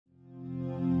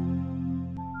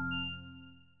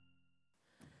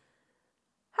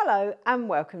Hello and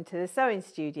welcome to the sewing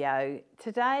studio.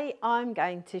 Today I'm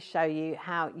going to show you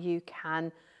how you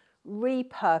can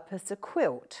repurpose a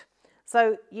quilt.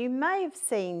 So you may have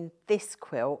seen this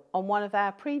quilt on one of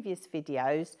our previous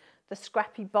videos, the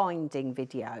scrappy binding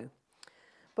video.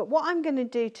 But what I'm going to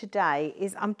do today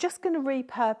is I'm just going to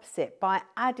repurpose it by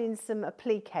adding some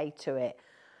applique to it.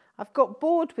 I've got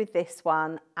bored with this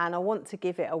one and I want to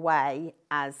give it away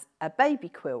as a baby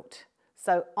quilt.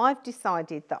 So I've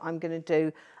decided that I'm going to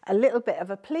do a little bit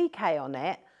of applique on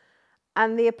it,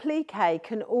 and the applique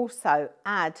can also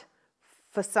add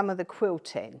for some of the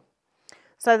quilting.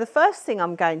 So the first thing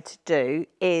I'm going to do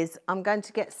is I'm going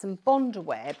to get some Bonder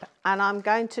web and I'm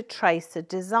going to trace a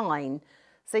design.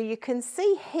 So you can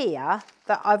see here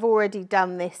that I've already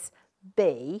done this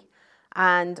bee,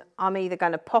 and I'm either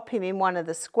going to pop him in one of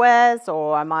the squares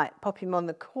or I might pop him on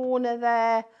the corner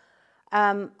there.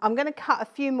 I'm going to cut a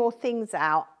few more things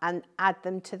out and add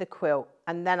them to the quilt,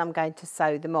 and then I'm going to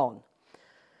sew them on.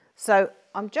 So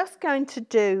I'm just going to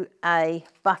do a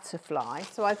butterfly.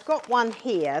 So I've got one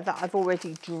here that I've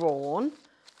already drawn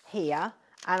here,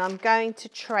 and I'm going to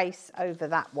trace over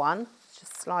that one.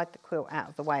 Just slide the quilt out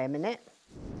of the way a minute.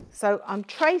 So I'm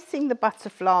tracing the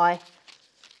butterfly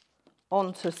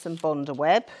onto some Bonder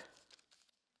web.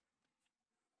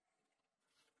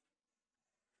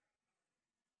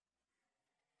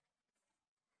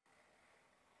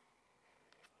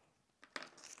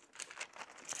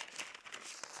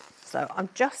 So I'm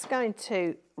just going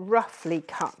to roughly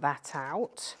cut that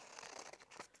out,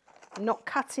 not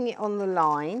cutting it on the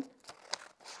line.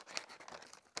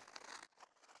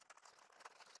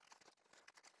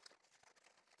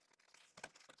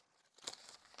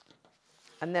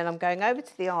 And then I'm going over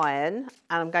to the iron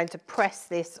and I'm going to press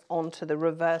this onto the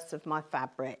reverse of my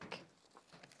fabric.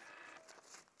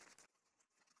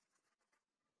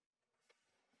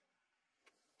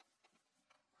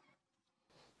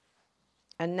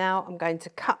 And now I'm going to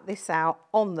cut this out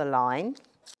on the line.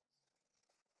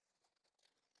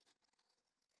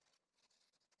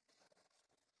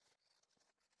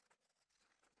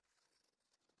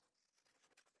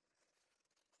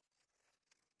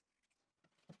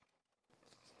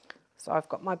 So I've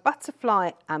got my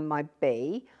butterfly and my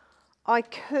bee. I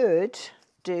could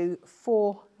do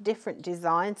 4 different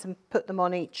designs and put them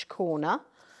on each corner.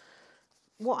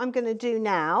 What I'm going to do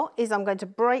now is I'm going to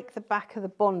break the back of the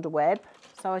Bonder web.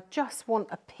 So I just want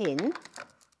a pin.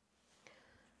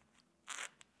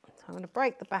 So I'm going to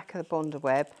break the back of the Bonder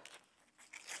web.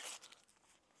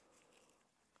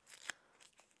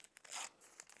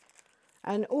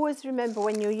 And always remember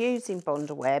when you're using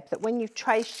Bonder web that when you've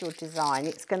traced your design,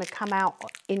 it's going to come out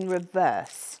in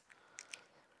reverse.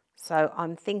 So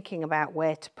I'm thinking about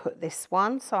where to put this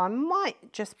one. So I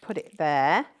might just put it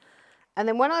there. And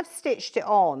then when I've stitched it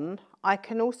on, I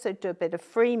can also do a bit of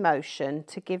free motion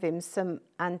to give him some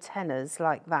antennas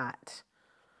like that.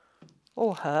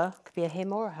 Or her, could be a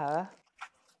him or a her.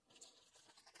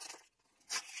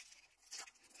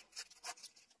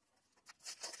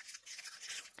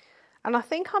 And I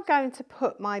think I'm going to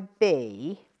put my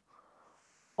bee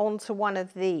onto one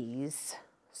of these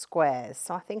squares.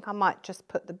 So I think I might just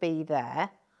put the bee there.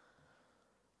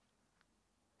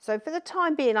 So for the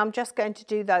time being, I'm just going to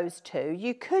do those 2.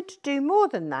 You could do more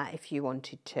than that if you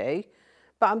wanted to,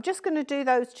 but I'm just going to do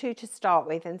those 2 to start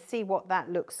with and see what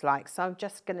that looks like. So I'm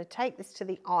just going to take this to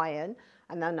the iron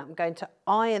and then I'm going to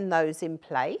iron those in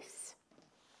place.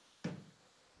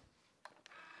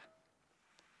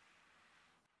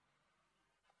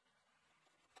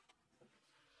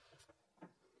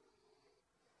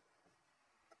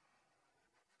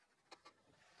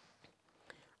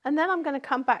 And then I'm going to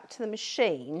come back to the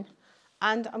machine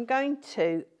and I'm going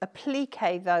to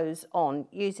applique those on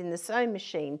using the sewing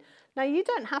machine. Now you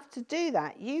don't have to do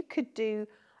that. You could do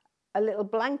a little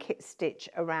blanket stitch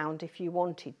around if you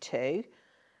wanted to.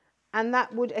 And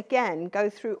that would again go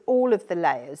through all of the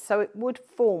layers. So it would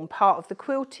form part of the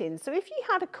quilting. So if you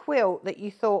had a quilt that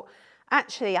you thought,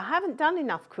 actually, I haven't done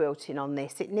enough quilting on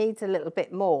this, it needs a little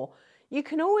bit more, you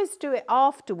can always do it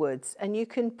afterwards and you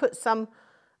can put some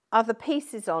other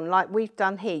pieces on like we've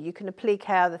done here. You can applique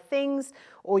other things,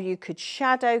 or you could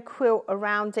shadow quilt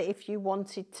around it if you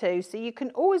wanted to. So you can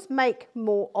always make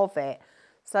more of it.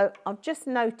 So I've just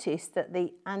noticed that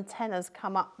the antennas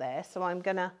come up there, so I'm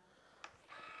going to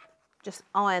just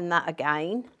iron that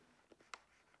again.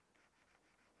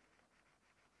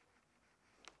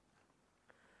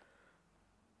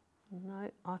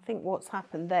 No, I think what's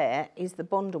happened there is the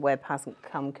Bonder web hasn't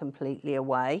come completely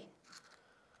away.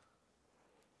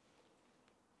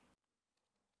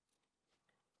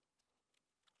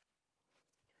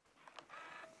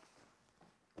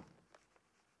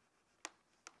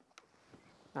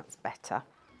 That's better.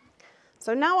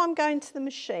 So now I'm going to the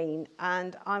machine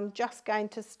and I'm just going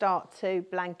to start to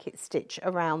blanket stitch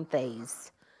around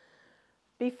these.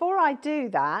 Before I do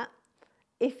that,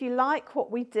 if you like what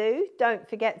we do, don't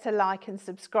forget to like and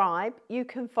subscribe. You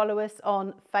can follow us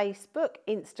on Facebook,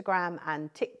 Instagram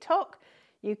and TikTok.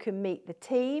 You can meet the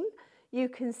team. You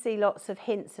can see lots of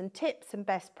hints and tips and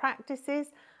best practices,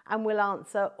 and we'll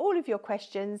answer all of your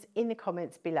questions in the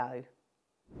comments below.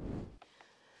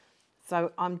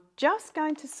 So I'm just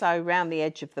going to sew round the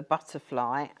edge of the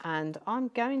butterfly, and I'm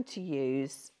going to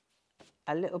use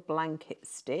a little blanket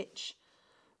stitch.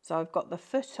 So I've got the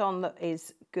foot on that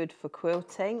is good for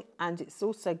quilting, and it's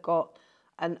also got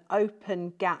an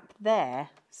open gap there,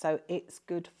 so it's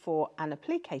good for an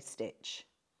applique stitch.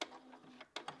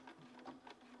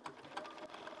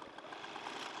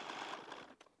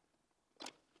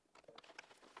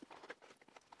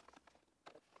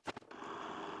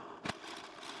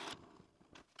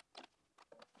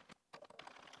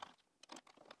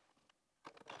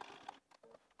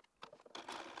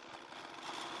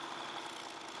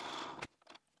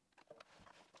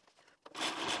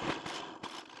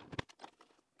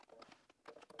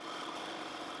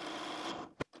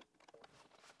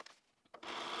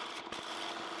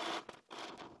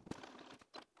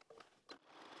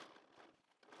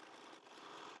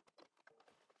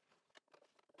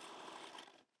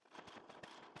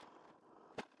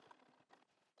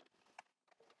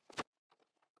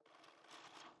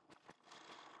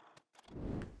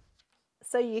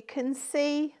 So you can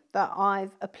see that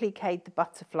I've appliqued the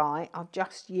butterfly. I've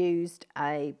just used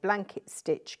a blanket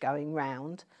stitch going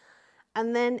round.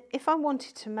 And then if I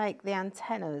wanted to make the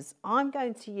antennas, I'm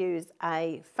going to use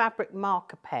a fabric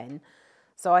marker pen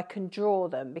so I can draw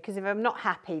them, because if I'm not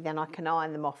happy, then I can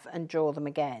iron them off and draw them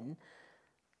again.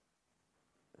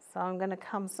 So I'm going to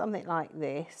come something like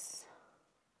this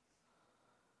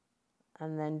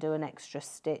and then do an extra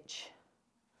stitch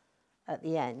at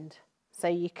the end. So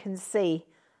you can see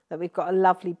that we've got a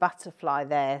lovely butterfly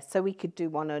there. So we could do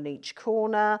one on each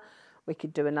corner, we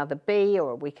could do another bee,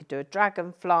 or we could do a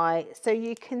dragonfly. So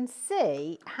you can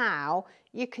see how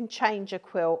you can change a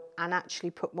quilt and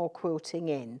actually put more quilting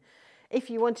in. If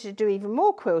you wanted to do even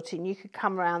more quilting, you could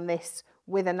come around this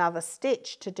with another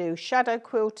stitch to do shadow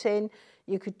quilting.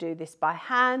 You could do this by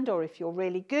hand, or if you're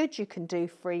really good, you can do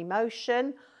free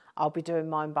motion. I'll be doing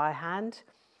mine by hand.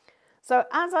 So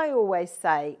as I always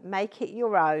say, make it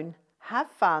your own, have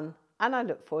fun, and I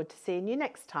look forward to seeing you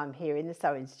next time here in the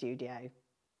sewing studio.